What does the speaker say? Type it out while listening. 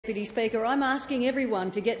Deputy Speaker. I'm asking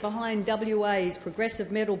everyone to get behind WA's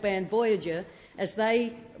progressive metal band Voyager as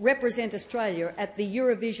they represent Australia at the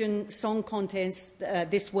Eurovision Song Contest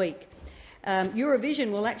this week.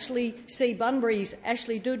 Eurovision will actually see Bunbury's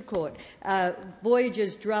Doodkorte,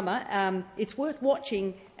 Voyager's drummer. It's worth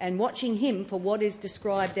watching him for what is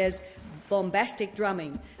described as bombastic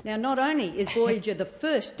drumming. Now, not only is Voyager the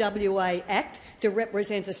first WA act to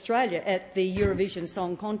represent Australia at the Eurovision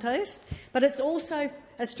Song Contest, but it's also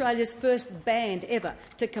Australia's first band ever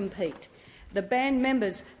to compete. The band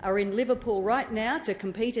members are in Liverpool right now to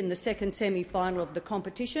compete in the second semi-final of the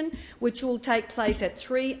competition, which will take place at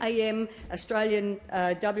 3 a.m. Australian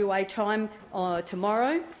WA time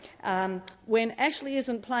tomorrow. When Ashley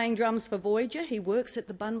isn't playing drums for Voyager, he works at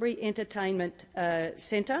the Bunbury Entertainment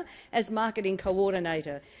Centre as marketing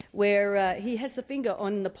coordinator, where he has the finger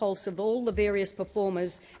on the pulse of all the various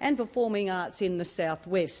performers and performing arts in the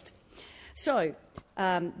southwest. So,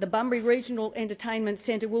 the Bunbury Regional Entertainment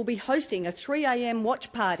Centre will be hosting a 3 a.m.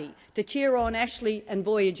 watch party to cheer on Ashley and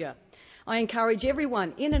Voyager. I encourage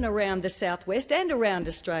everyone in and around the southwest and around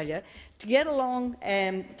Australia to get along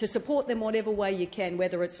and to support them whatever way you can,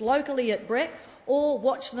 whether it's locally at Brett or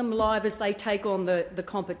watch them live as they take on the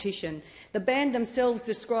competition. The band themselves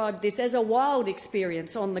described this as a wild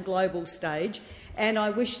experience on the global stage, and I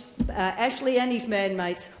wish Ashley and his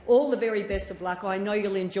bandmates all the very best of luck. I know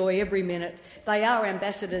you'll enjoy every minute. They are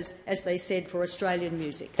ambassadors, as they said, for Australian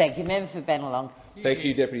music. Thank you. Member for Bennelong. Thank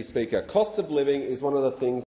you, Deputy Speaker. Cost of living is one of the things